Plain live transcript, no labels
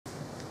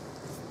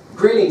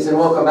Greetings and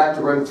welcome back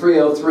to room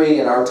 303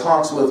 and our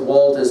talks with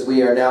Walt as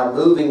we are now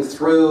moving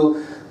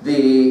through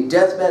the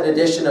deathbed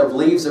edition of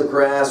Leaves of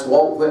Grass,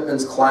 Walt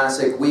Whitman's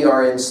classic. We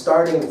are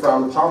starting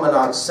from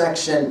Paumanok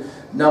section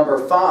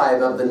number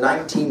 5 of the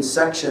 19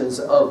 sections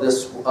of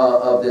this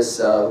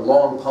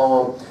long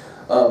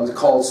poem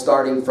called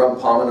Starting from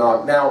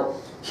Paumanok. Now,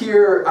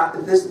 here,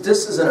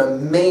 this is an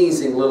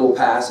amazing little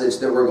passage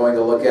that we're going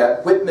to look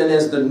at. Whitman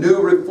is the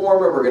new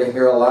reformer. We're going to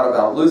hear a lot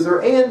about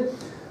Luther. And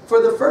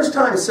for the first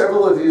time,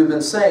 several of you have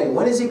been saying,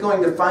 when is he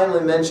going to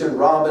finally mention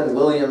Robin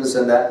Williams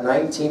and that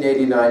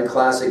 1989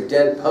 classic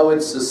Dead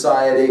Poets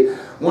Society,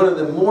 one of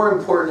the more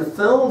important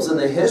films in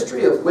the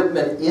history of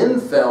Whitman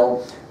in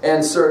film.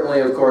 And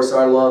certainly, of course,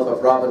 our love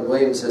of Robin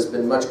Williams has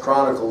been much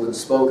chronicled and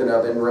spoken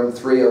of in room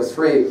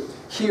 303.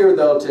 Here,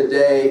 though,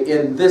 today,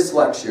 in this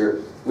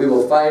lecture, we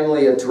will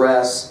finally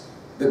address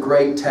the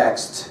great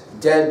text,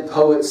 Dead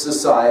Poets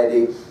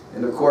Society.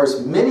 And of course,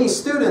 many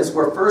students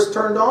were first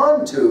turned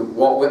on to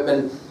Walt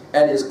Whitman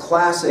and his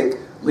classic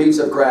Leaves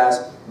of Grass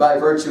by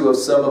virtue of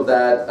some of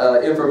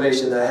that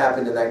information that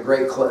happened in that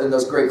in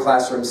those great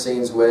classroom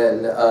scenes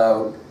when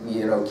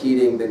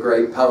Keating, the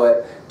great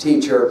poet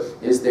teacher,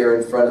 is there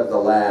in front of the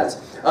lads.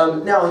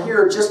 Now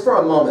here, just for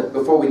a moment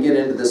before we get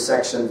into the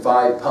section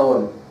 5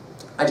 poem,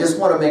 I just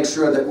want to make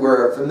sure that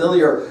we're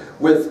familiar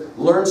with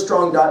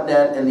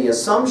LearnStrong.net and the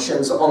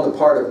assumptions on the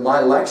part of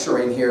my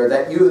lecturing here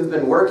that you have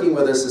been working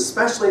with us,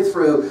 especially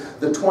through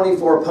the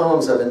 24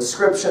 poems of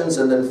inscriptions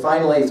and then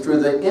finally through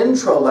the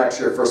intro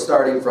lecture for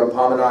Starting from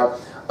Paumanok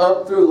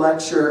up through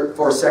lecture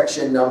for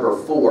section number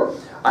 4.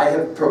 I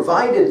have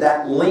provided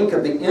that link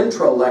of the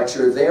intro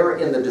lecture there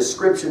in the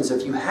descriptions.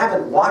 If you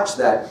haven't watched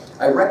that,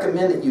 I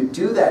recommend that you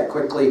do that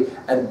quickly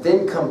and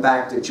then come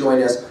back to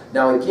join us.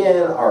 Now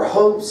again, our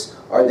hopes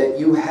are that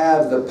you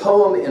have the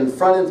poem in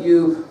front of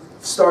you,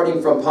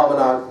 Starting from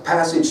Paumanok,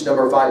 passage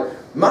number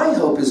 5. My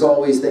hope is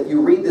always that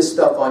you read this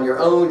stuff on your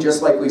own,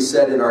 just like we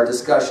said in our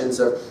discussions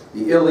of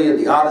the Iliad,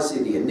 the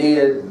Odyssey, the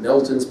Aeneid,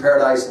 Milton's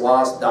Paradise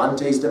Lost,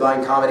 Dante's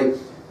Divine Comedy.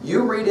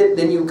 You read it,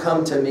 then you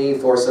come to me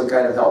for some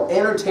kind of help.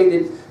 Annotate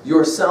it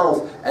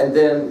yourself, and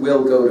then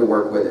we'll go to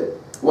work with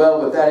it.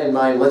 Well, with that in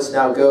mind, let's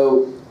now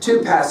go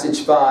to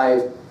passage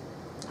 5,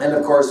 and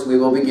of course we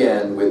will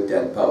begin with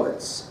Dead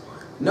Poets.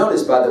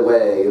 Notice, by the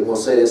way, and we'll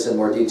say this in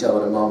more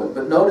detail in a moment,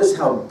 but notice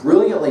how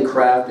brilliantly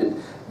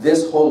crafted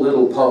this whole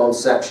little poem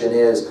section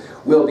is.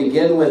 We'll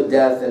begin with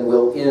death and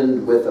we'll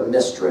end with a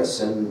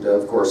mistress and,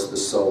 of course, the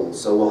soul.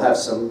 So we'll have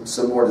some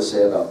more to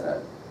say about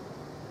that.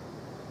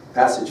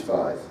 Passage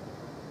 5.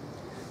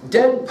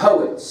 Dead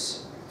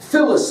poets,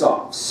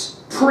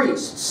 philosophers,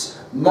 priests,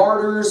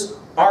 martyrs,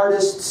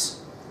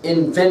 artists,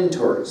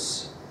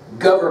 inventors,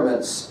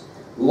 governments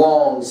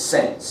long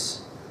since,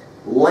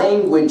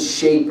 language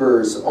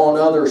shapers on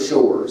other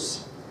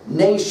shores,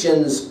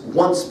 nations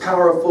once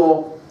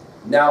powerful,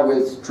 now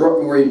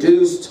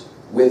reduced,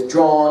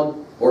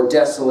 withdrawn, or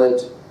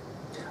desolate.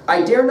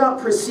 I dare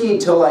not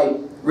proceed till I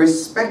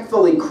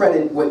respectfully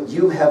credit what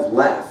you have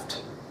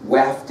left,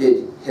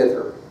 wafted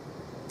hither.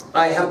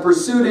 I have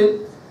pursued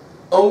it,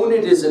 own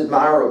it is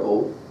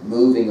admirable,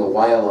 moving a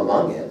while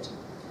among it.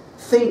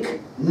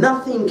 Think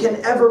nothing can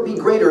ever be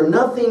greater,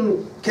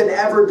 nothing can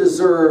ever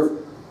deserve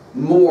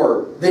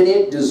more than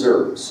it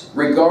deserves,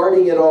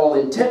 regarding it all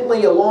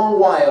intently a long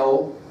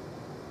while,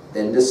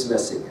 then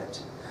dismissing it.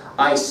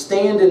 I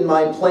stand in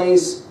my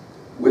place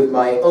with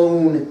my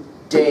own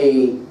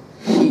day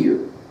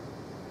here.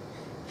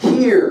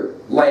 Here,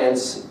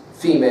 lance,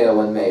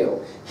 female and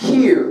male.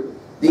 Here,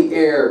 the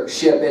air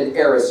ship and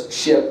heiress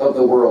ship of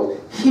the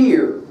world.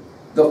 Here,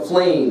 the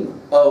flame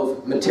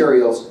of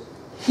materials.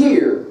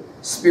 Here,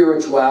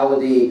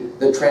 spirituality,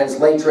 the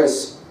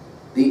translatress,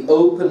 the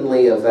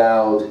openly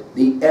avowed,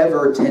 the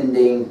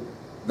ever-tending,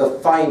 the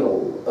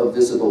final of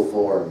visible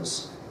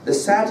forms, the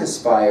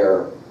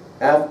satisfier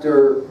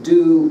after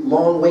due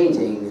long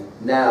waiting,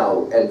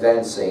 now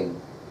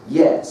advancing.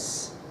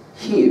 Yes,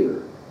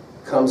 here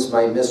comes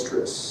my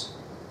mistress,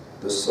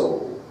 the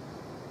soul.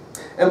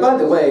 And by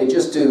the way,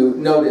 just to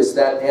notice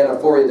that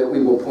anaphoria that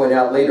we will point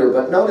out later,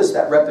 but notice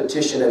that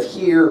repetition of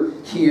here,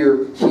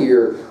 here,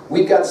 here.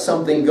 We've got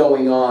something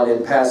going on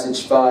in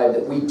passage 5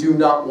 that we do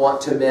not want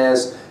to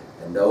miss.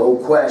 And no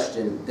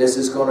question, this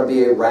is going to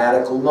be a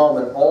radical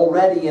moment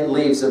already in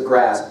Leaves of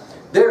Grass.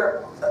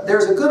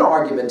 There's a good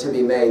argument to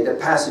be made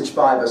that passage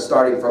 5 of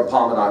Starting from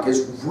Paumanok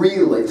is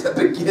really the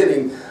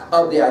beginning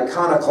of the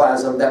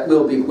iconoclasm that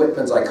will be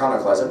Whitman's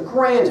iconoclasm.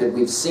 Granted,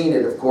 we've seen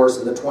it, of course,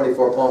 in the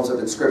 24 poems of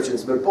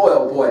inscriptions, but boy,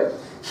 oh boy,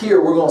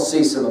 here we're going to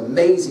see some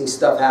amazing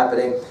stuff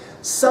happening.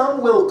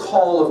 Some will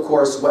call, of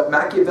course, what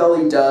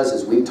Machiavelli does,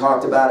 as we've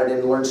talked about it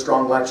in Learn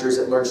Strong lectures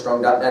at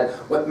LearnStrong.net,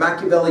 what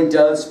Machiavelli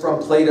does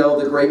from Plato,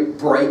 the great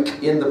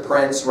break in The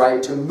Prince,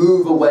 right, to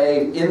move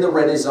away in the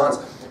Renaissance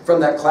from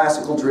that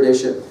classical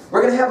tradition.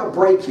 We're going to have a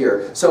break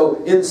here.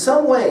 So in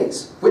some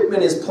ways,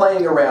 Whitman is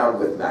playing around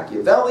with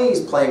Machiavelli,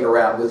 he's playing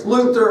around with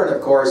Luther, and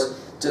of course,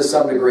 to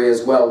some degree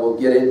as well, we'll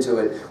get into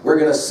it. We're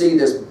going to see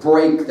this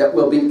break that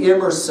will be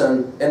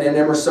Emerson, and an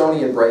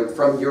Emersonian break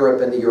from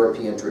Europe and the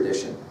European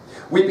tradition.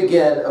 We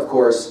begin, of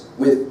course,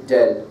 with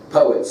dead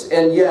poets.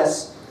 And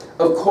yes,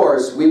 of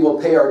course, we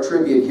will pay our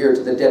tribute here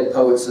to the Dead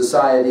Poets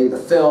Society, the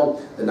film,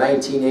 the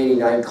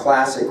 1989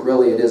 classic.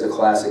 Really, it is a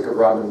classic of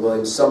Robin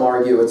Williams. Some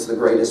argue it's the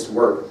greatest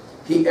work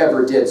he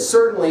ever did.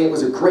 Certainly, it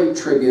was a great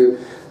tribute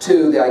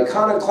to the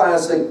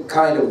iconoclastic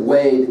kind of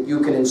way that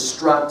you can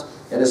instruct,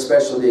 and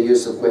especially the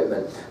use of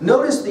Whitman.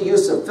 Notice the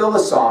use of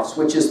philosophes,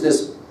 which is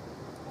this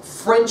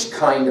French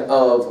kind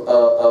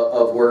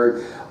of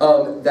word.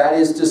 That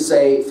is to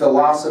say,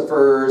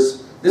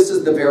 philosophers. This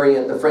is the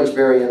variant, the French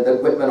variant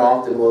that Whitman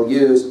often will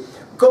use.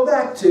 Go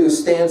back to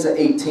stanza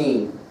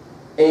 18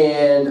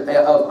 and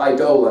of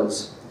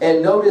Eidolons,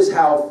 and notice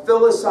how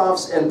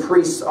philosophers and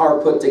priests are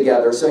put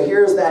together. So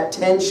here's that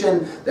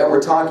tension that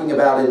we're talking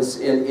about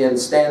in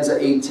stanza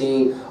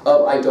 18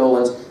 of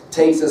Eidolons.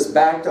 Takes us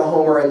back to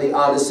Homer and the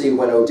Odyssey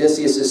when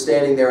Odysseus is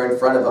standing there in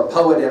front of a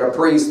poet and a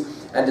priest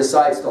and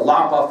decides to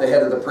lop off the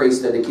head of the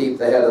priest and to keep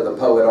the head of the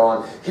poet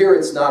on. Here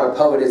it's not a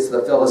poet, it's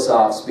the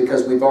philosophers,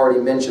 because we've already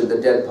mentioned the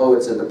dead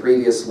poets in the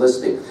previous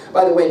listing.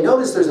 By the way,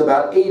 notice there's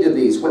about 8 of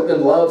these.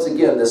 Whitman loves,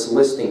 again, this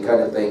listing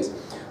kind of things.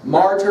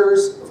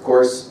 Martyrs, of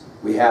course,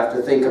 we have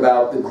to think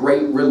about the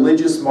great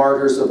religious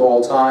martyrs of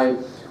all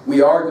time.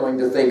 We are going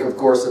to think, of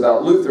course,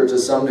 about Luther to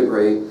some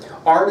degree.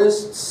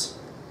 Artists,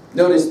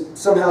 notice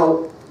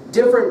somehow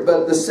different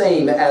but the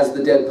same as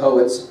the dead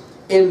poets.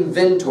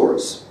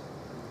 Inventors.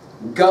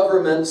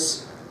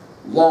 Governments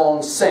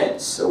long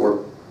since. So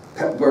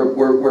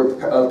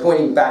we're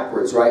pointing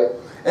backwards, right?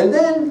 And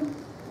then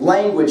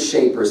language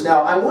shapers.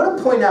 Now, I want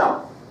to point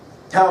out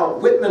how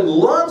Whitman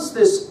loves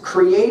this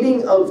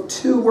creating of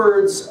 2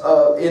 words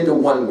into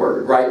 1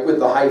 word, right, with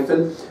the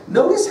hyphen.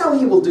 Notice how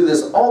he will do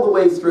this all the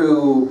way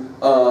through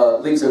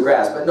Leaves of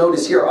Grass. But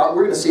notice here,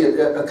 we're going to see it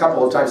a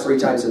couple of times, 3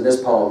 times in this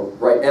poem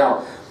right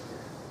now.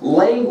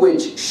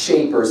 Language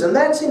shapers, and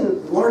that's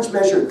in large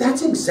measure,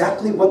 that's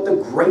exactly what the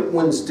great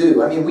ones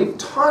do. I mean, we've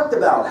talked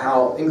about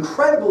how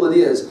incredible it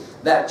is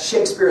that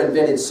Shakespeare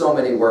invented so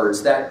many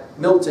words, that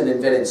Milton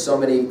invented so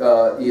many,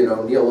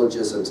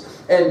 neologisms.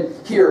 And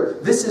here,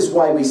 this is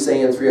why we say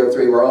in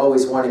 303, we're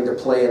always wanting to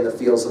play in the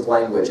fields of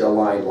language, a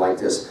line like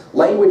this.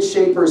 Language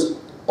shapers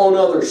on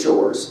other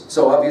shores.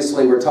 So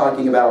obviously we're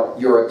talking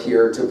about Europe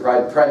here,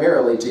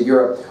 primarily to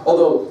Europe.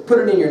 Although, put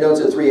it in your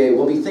notes at 3A,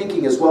 we'll be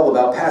thinking as well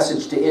about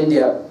passage to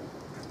India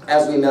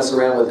as we mess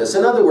around with this.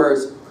 In other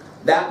words,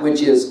 that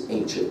which is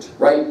ancient,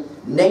 right?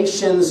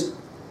 Nations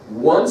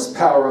once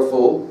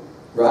powerful,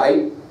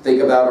 right?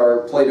 Think about our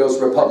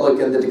Plato's Republic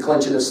and the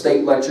declension of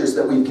state lectures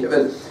that we've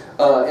given,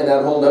 and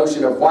that whole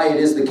notion of why it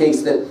is the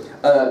case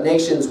that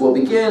nations will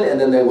begin and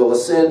then they will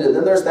ascend, and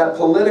then there's that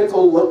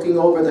political looking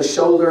over the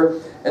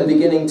shoulder and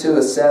beginning to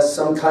assess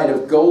some kind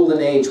of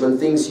golden age when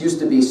things used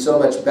to be so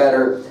much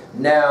better,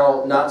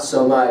 now not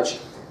so much.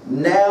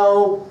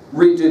 Now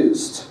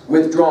reduced,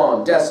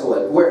 withdrawn,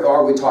 desolate. Where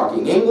are we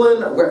talking?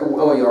 England?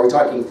 Are we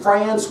talking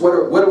France? What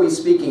are we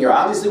speaking here?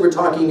 Obviously we're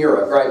talking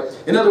Europe, right?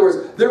 In other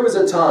words, there was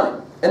a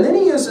time. And then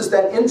he uses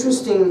that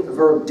interesting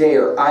verb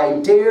dare.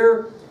 I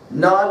dare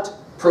not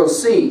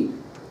proceed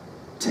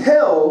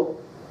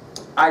till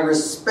I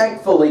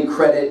respectfully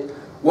credit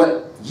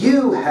what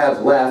you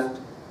have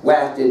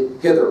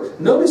wafted hither.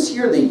 Notice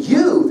here the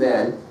you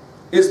then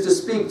is to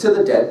speak to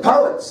the dead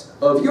poets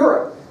of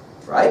Europe,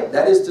 right?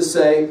 That is to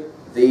say,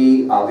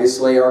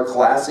 obviously our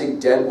classic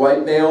dead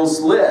white males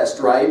list,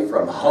 right?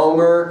 From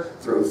Homer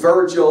through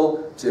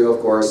Virgil to,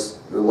 of course,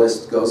 the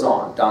list goes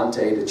on.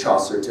 Dante to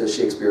Chaucer to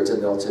Shakespeare to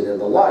Milton and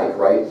the like,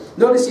 right?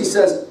 Notice he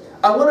says,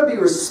 I want to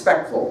be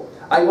respectful.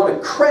 I want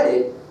to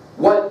credit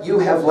what you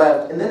have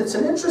left. And then it's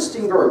an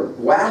interesting verb,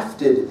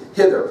 wafted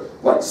hither,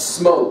 like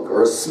smoke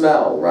or a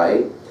smell,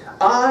 right?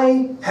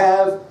 I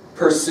have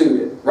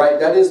pursued it, right?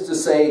 That is to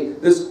say,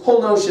 this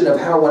whole notion of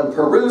how one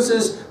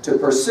peruses, to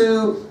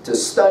pursue, to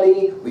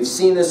study. We've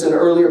seen this in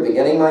earlier,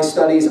 beginning my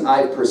studies.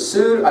 I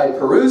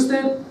perused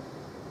it.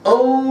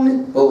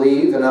 Own,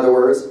 believe, in other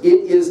words, it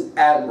is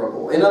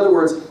admirable. In other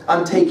words,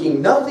 I'm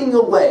taking nothing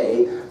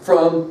away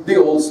from the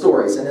old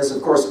stories. And as,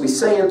 of course, we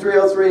say in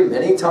 303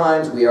 many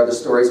times, we are the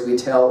stories we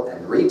tell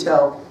and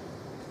retell.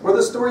 We're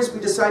the stories we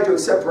decide to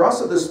accept. We're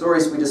also the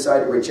stories we decide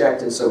to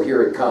reject. And so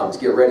here it comes.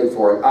 Get ready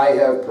for it. I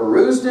have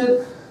perused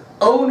it.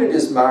 Own it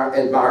is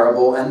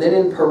admirable. And then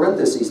in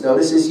parentheses,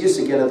 notice his use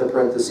again of the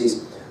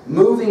parentheses,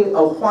 moving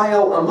a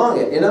while among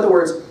it. In other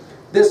words,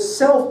 this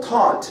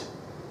self-taught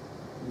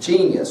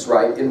genius,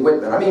 right, in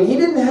Whitman. I mean, he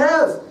didn't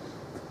have,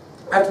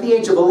 after the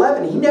age of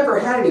 11, he never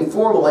had any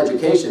formal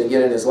education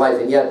again in his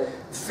life, and yet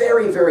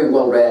very, very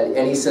well read.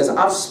 And he says,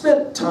 I've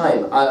spent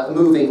time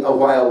moving a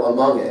while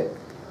among it.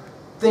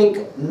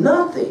 Think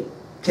nothing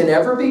can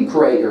ever be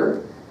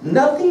greater,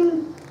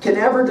 nothing can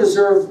ever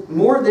deserve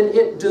more than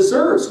it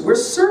deserves. We're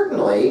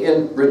certainly,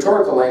 in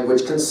rhetorical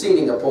language,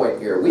 conceding a point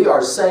here. We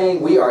are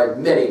saying, we are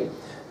admitting,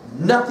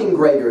 nothing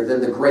greater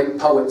than the great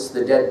poets,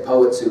 the dead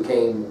poets who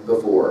came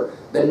before,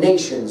 the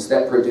nations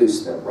that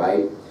produced them,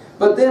 right?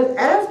 But then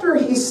after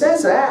he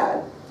says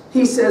that,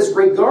 he says,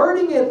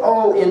 regarding it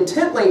all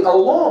intently a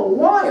long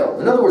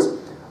while. In other words,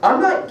 I'm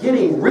not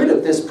getting rid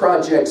of this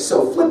project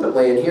so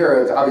flippantly. And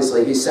here,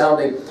 obviously, he's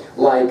sounding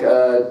like,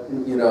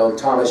 you know,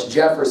 Thomas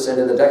Jefferson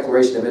in the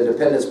Declaration of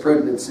Independence.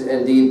 Prudence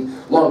indeed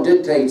long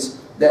dictates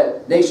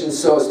that nations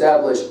so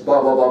established,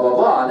 blah, blah, blah, blah,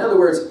 blah. In other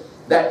words,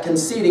 that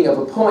conceding of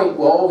a point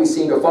will always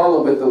seem to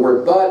follow with the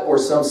word but or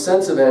some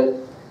sense of it.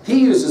 He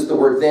uses the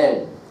word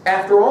then.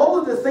 After all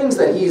of the things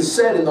that he's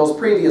said in those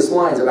previous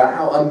lines about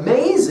how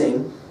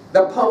amazing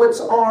the poets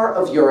are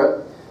of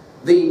Europe,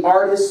 the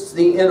artists,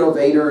 the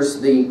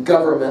innovators, the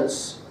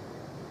governments,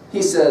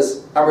 he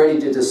says, I'm ready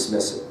to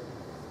dismiss it.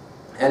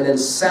 And then,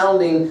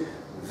 sounding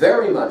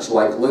very much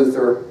like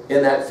Luther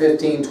in that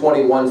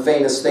 1521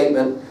 famous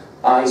statement,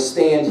 I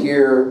stand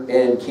here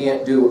and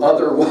can't do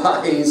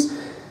otherwise,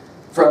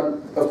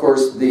 from, of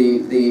course,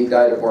 the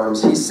Diet of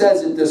Worms. He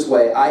says it this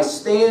way, I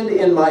stand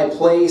in my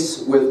place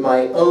with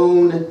my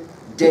own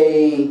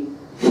day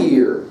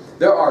here.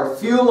 There are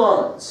few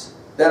lines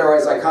that are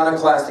as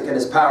iconoclastic and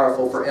as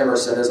powerful for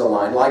Emerson as a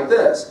line like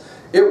this.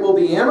 It will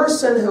be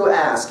Emerson who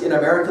asks in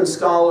American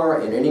Scholar,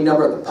 in any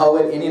number of the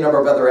poet, any number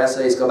of other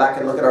essays. Go back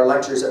and look at our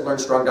lectures at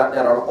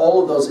learnstrong.net on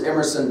all of those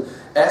Emerson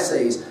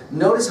essays.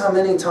 Notice how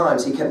many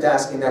times he kept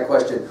asking that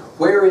question.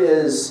 Where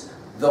is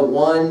the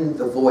one,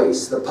 the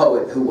voice, the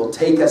poet who will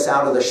take us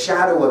out of the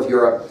shadow of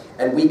Europe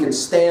and we can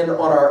stand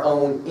on our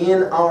own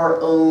in our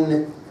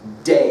own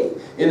day?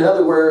 In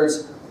other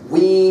words,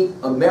 we,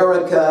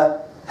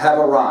 America, have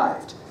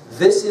arrived.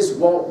 This is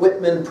Walt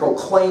Whitman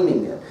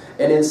proclaiming it.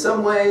 And in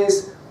some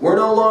ways, we're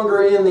no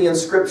longer in the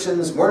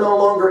inscriptions. We're no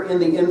longer in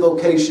the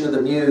invocation of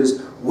the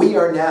muse. We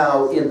are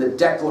now in the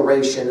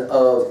declaration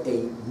of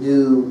a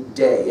new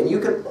day. And you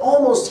can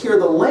almost hear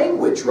the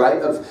language,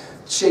 right, of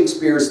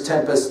Shakespeare's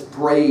Tempest,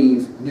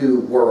 brave new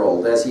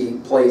world, as he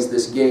plays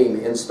this game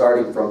in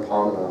starting from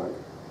Paumanok.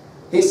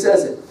 He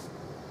says it.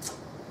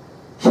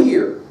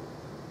 Here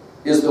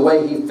is the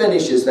way he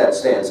finishes that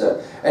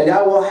stanza. And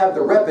now we'll have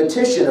the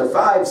repetition of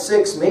 5,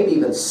 6, maybe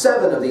even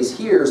 7 of these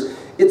here's.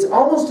 It's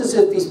almost as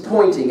if he's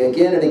pointing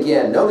again and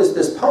again. Notice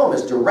this poem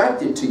is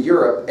directed to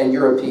Europe and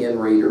European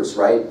readers,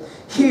 right?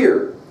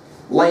 Here,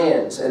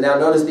 lands, and now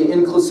notice the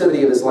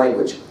inclusivity of his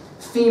language.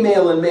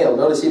 Female and male.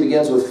 Notice he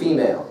begins with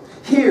female.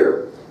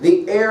 Here,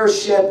 the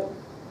airship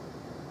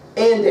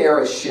and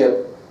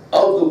heirship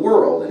of the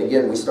world. And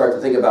again, we start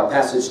to think about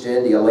passage to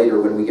India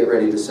later when we get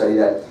ready to study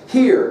that.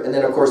 Here, and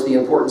then of course the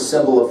important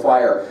symbol of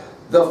fire.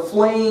 The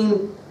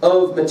flame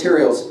of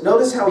materials.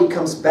 Notice how he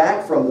comes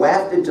back from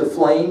wafted to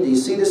flame. Do you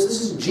see this?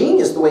 This is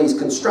genius the way he's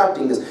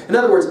constructing this. In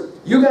other words,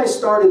 you guys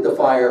started the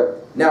fire,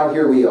 now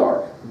here we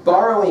are.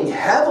 Borrowing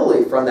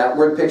heavily from that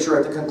word picture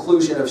at the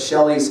conclusion of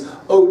Shelley's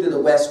Ode to the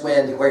West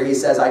Wind, where he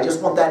says, I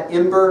just want that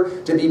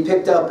ember to be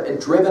picked up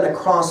and driven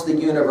across the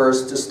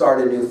universe to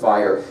start a new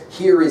fire.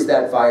 Here is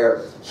that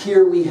fire.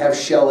 Here we have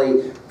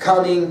Shelley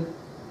coming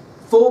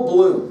full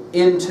bloom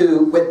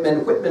into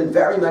Whitman. Whitman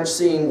very much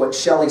seeing what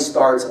Shelley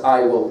starts,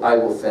 I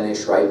will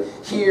finish, right?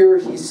 Here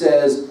he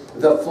says,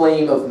 the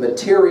flame of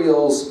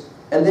materials.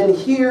 And then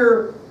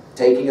here,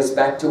 taking us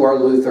back to our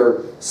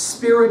Luther,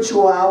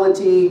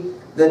 spirituality,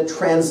 the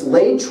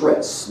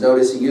translatress.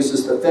 Notice he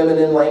uses the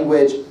feminine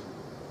language.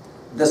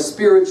 The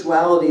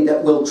spirituality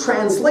that will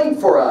translate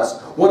for us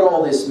what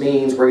all this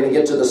means. We're going to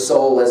get to the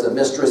soul as a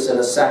mistress in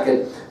a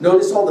second.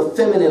 Notice all the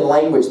feminine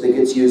language that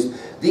gets used.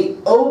 The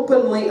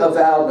openly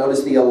avowed,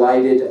 notice the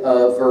elided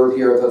verb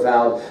here of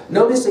avowed.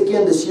 Notice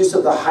again this use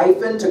of the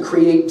hyphen to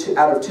create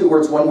out of 2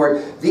 words, 1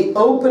 word. The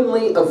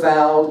openly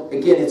avowed,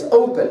 again it's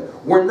open.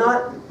 We're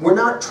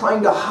not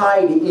trying to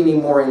hide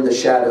anymore in the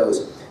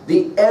shadows.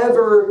 The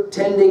ever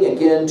tending,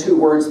 again 2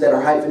 words that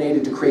are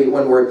hyphenated to create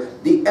 1 word.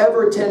 The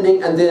ever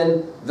tending, and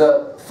then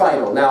the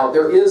final. Now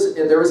there is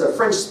a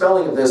French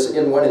spelling of this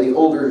in one of the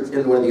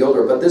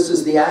older, but this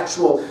is the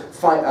actual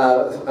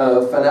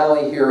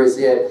finale. Here is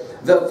it.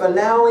 The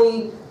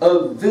finale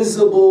of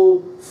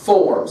visible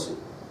forms.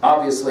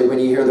 Obviously, when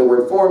you hear the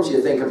word forms,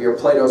 you think of your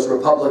Plato's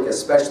Republic,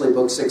 especially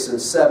books 6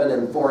 and 7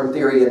 and form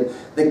theory and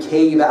the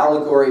cave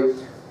allegory.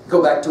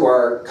 Go back to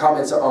our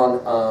comments on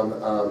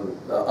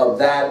of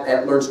that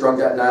at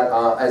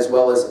learnstrong.net, as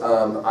well as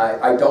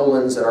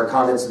Eidolons and our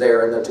comments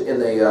there in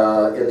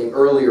the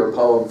earlier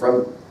poem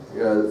from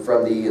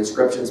the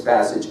inscriptions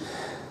passage.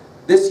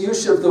 This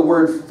use of the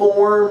word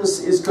forms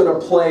is going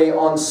to play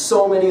on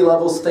so many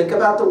levels. Think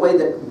about the way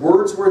that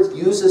Wordsworth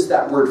uses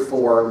that word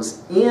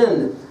forms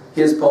in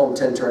his poem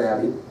Tintern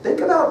Abbey.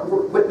 Think about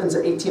Whitman's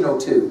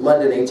 1802,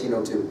 London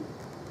 1802,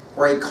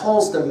 where he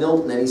calls to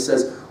Milton and he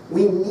says,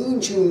 we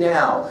need you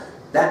now.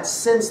 That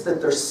sense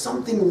that there's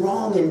something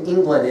wrong in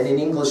England and in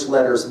English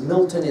letters.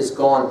 Milton is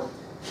gone.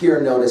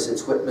 Here, notice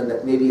it's Whitman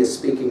that maybe is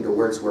speaking to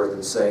Wordsworth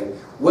and saying,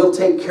 we'll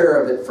take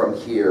care of it from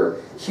here.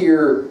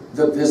 Here,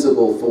 the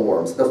visible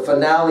forms. The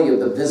finale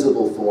of the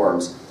visible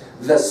forms.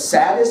 The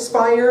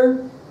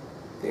satisfier,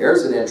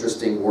 there's an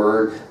interesting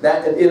word.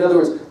 That, in other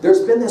words,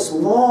 there's been this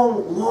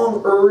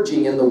long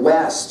urging in the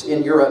West,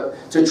 in Europe,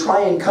 to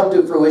try and come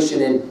to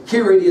fruition, and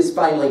here it is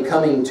finally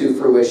coming to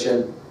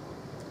fruition.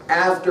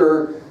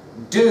 After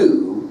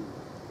do,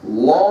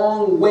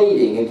 long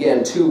waiting,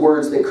 again, two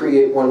words that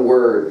create one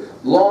word.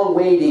 Long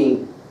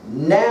waiting,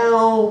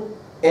 now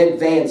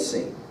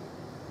advancing.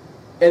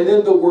 And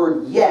then the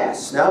word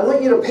yes. Now I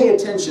want you to pay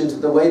attention to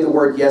the way the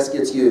word yes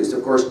gets used.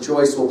 Of course,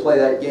 Joyce will play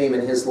that game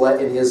in his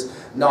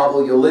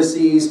novel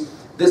Ulysses.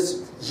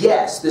 This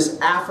yes, this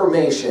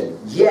affirmation,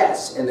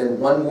 yes, and then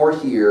one more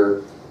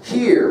here.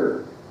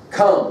 Here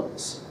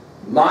comes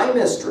my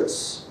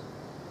mistress,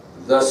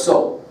 the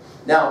soul.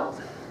 Now,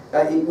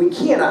 we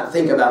cannot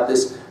think about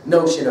this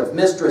notion of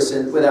mistress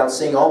without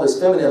seeing all this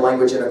feminine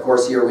language, and of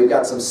course here we've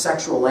got some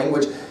sexual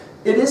language.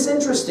 It is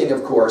interesting,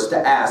 of course, to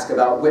ask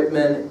about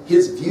Whitman,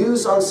 his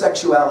views on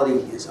sexuality,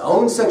 his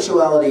own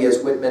sexuality as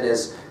Whitman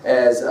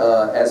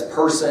as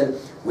person.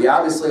 We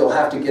obviously will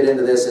have to get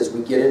into this as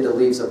we get into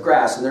Leaves of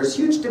Grass, and there's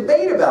huge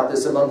debate about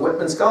this among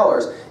Whitman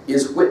scholars.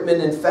 Is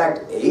Whitman, in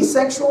fact,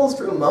 asexual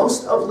through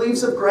most of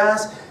Leaves of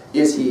Grass?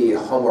 Is he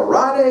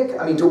homoerotic?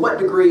 I mean, to what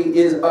degree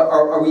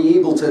are we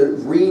able to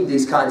read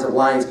these kinds of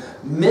lines?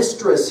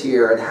 Mistress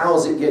here, and how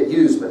does it get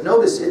used? But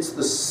notice it's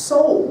the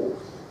soul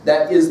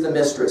that is the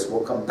mistress.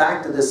 We'll come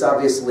back to this,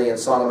 obviously, in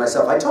Song of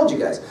Myself. I told you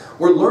guys,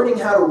 we're learning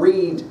how to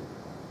read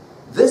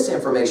this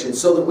information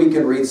so that we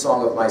can read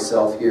Song of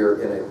Myself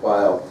here in a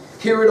while.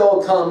 Here it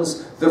all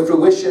comes, the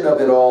fruition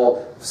of it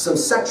all. Some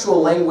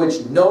sexual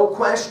language, no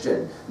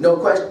question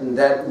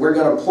that we're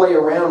going to play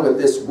around with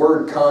this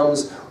word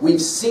comes.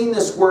 We've seen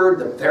this word,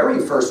 the very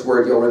first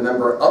word you'll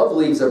remember of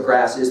Leaves of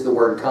Grass is the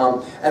word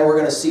come, and we're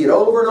going to see it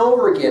over and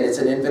over again. It's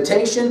an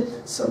invitation.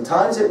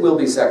 Sometimes it will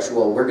be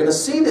sexual. We're going to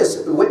see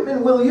this.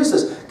 Whitman will use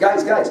this.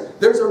 Guys,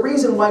 there's a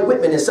reason why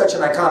Whitman is such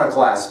an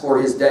iconoclast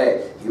for his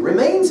day. He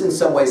remains in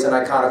some ways an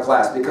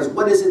iconoclast because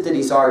what is it that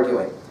he's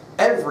arguing?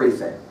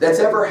 Everything that's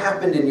ever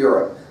happened in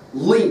Europe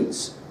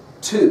leads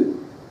to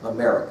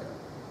America.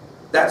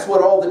 That's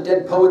what all the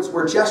dead poets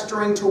were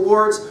gesturing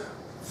towards.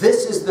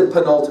 This is the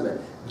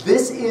penultimate.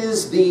 This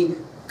is the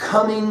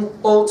coming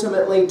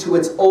ultimately to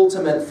its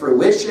ultimate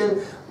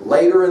fruition.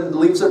 Later in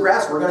Leaves of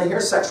Grass, we're going to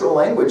hear sexual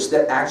language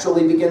that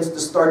actually begins to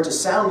start to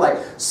sound like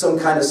some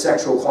kind of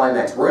sexual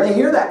climax. We're going to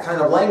hear that kind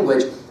of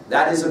language.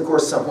 That is, of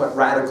course, somewhat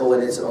radical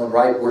in its own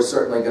right. We're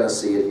certainly going to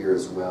see it here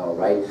as well,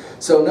 right?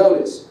 So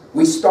notice,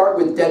 we start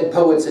with dead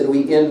poets and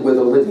we end with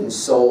a living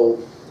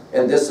soul.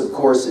 And this, of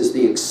course, is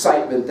the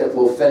excitement that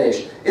will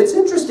finish. It's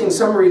interesting,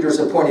 some readers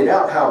have pointed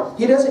out how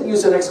he doesn't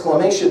use an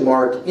exclamation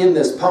mark in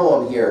this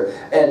poem here.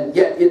 And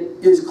yet it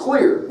is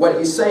clear what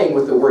he's saying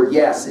with the word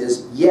yes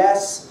is,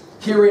 yes,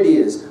 here it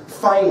is.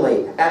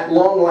 Finally, at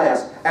long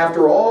last,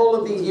 after all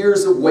of the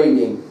years of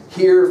waiting,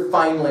 here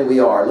finally we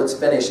are. Let's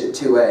finish at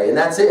 2A. And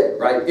that's it,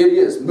 right? It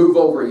is move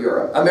over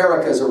Europe.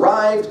 America's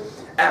arrived.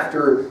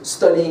 After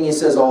studying, he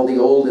says, all the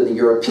old and the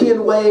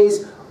European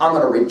ways, I'm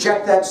going to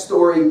reject that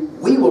story.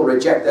 We will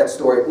reject that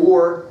story.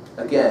 Or,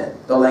 again,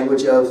 the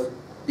language of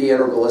the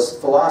integralist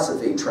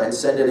philosophy,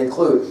 transcend and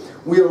include.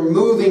 We're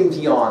moving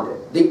beyond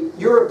it. The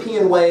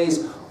European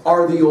ways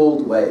are the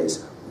old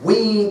ways.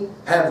 We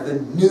have the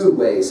new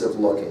ways of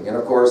looking. And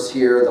of course,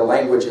 here the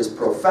language is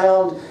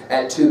profound.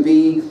 At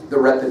 2B, the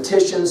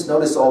repetitions.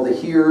 Notice all the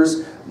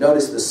here's.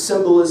 Notice the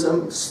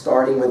symbolism,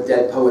 starting with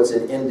dead poets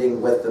and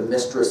ending with the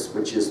mistress,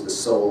 which is the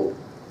soul.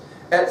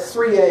 At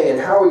 3A, and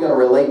how are we going to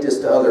relate this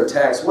to other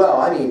texts? Well,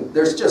 I mean,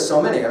 there's just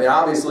so many. I mean,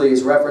 obviously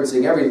he's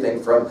referencing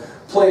everything from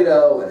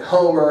Plato and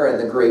Homer and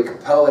the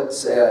Greek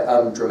poets,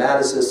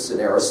 dramaticists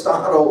and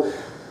Aristotle,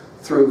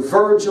 through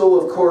Virgil,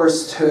 of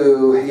course,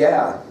 to,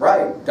 yeah,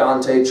 right,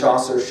 Dante,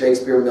 Chaucer,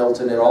 Shakespeare,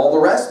 Milton, and all the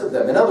rest of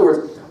them. In other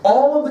words,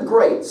 all of the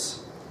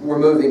greats, we're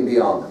moving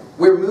beyond them.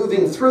 We're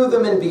moving through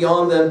them and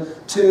beyond them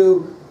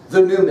to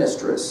the new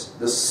mistress,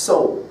 the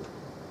soul.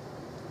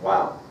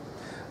 Wow.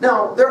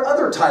 Now, there are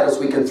other titles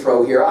we can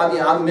throw here. I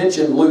mean, I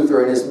mentioned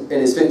Luther in his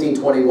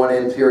 1521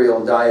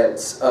 Imperial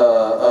Diets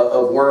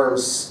of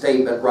Worms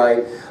statement,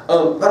 right?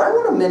 But I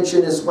want to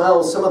mention as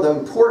well some of the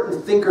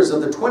important thinkers of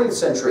the 20th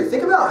century.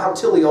 Think about how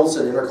Tilly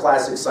Olson in her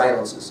classic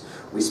Silences,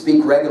 we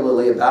speak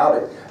regularly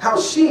about it,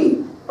 how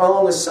she,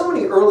 along with so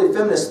many early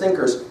feminist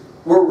thinkers,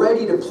 were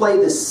ready to play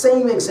the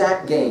same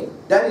exact game.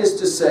 That is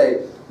to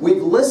say,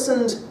 we've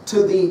listened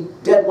to the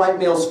dead white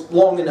males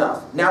long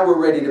enough. Now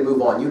we're ready to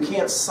move on. You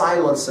can't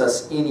silence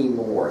us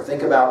anymore.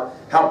 Think about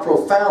how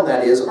profound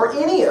that is, or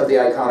any of the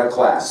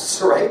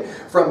iconoclasts, right?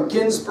 From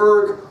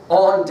Ginsberg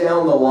on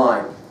down the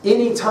line.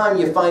 Anytime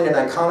you find an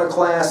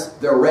iconoclast,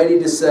 they're ready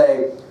to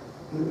say,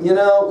 you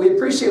know, we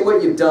appreciate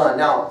what you've done.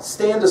 Now,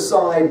 stand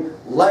aside,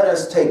 let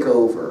us take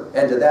over.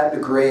 And to that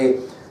degree,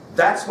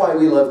 that's why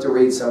we love to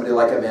read somebody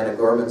like Amanda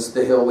Gorman's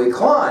The Hill We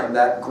Climb,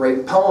 that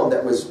great poem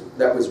that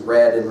was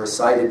read and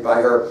recited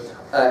by her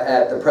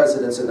at the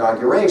president's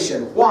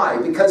inauguration. Why?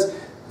 Because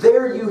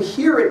there you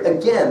hear it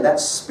again, that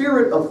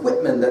spirit of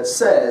Whitman that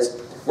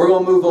says, we're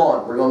going to move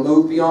on, we're going to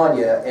move beyond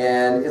you.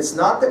 And it's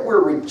not that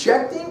we're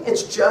rejecting,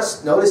 it's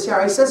just, notice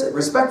how he says it,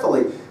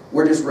 respectfully,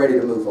 we're just ready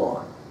to move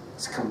on.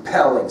 It's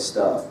compelling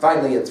stuff.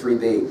 Finally at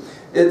 3B.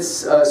 It's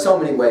so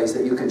many ways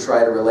that you can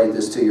try to relate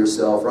this to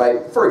yourself,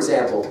 right? For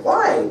example,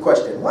 why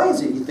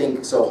is it you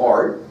think so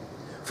hard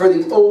for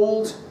the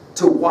old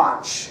to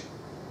watch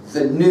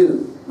the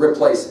new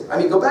replace it. I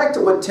mean, go back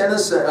to what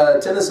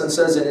Tennyson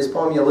says in his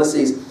poem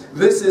Ulysses.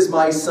 This is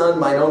my son,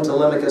 mine own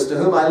Telemachus, to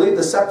whom I leave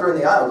the scepter in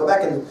the isle. Go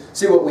back and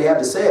see what we have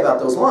to say about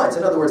those lines.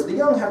 In other words, the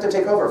young have to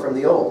take over from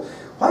the old.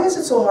 Why is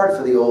it so hard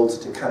for the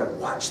old to kind of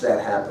watch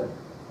that happen?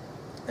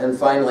 And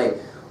finally,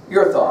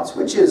 your thoughts.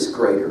 Which is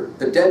greater?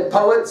 The dead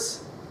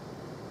poets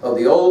of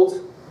the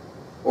old,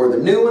 or the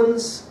new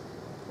ones?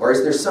 Or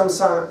is there some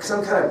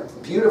kind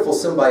of beautiful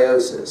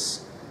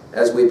symbiosis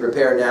as we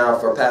prepare now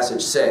for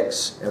passage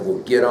 6, and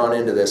we'll get on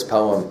into this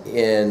poem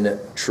in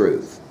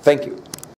truth? Thank you.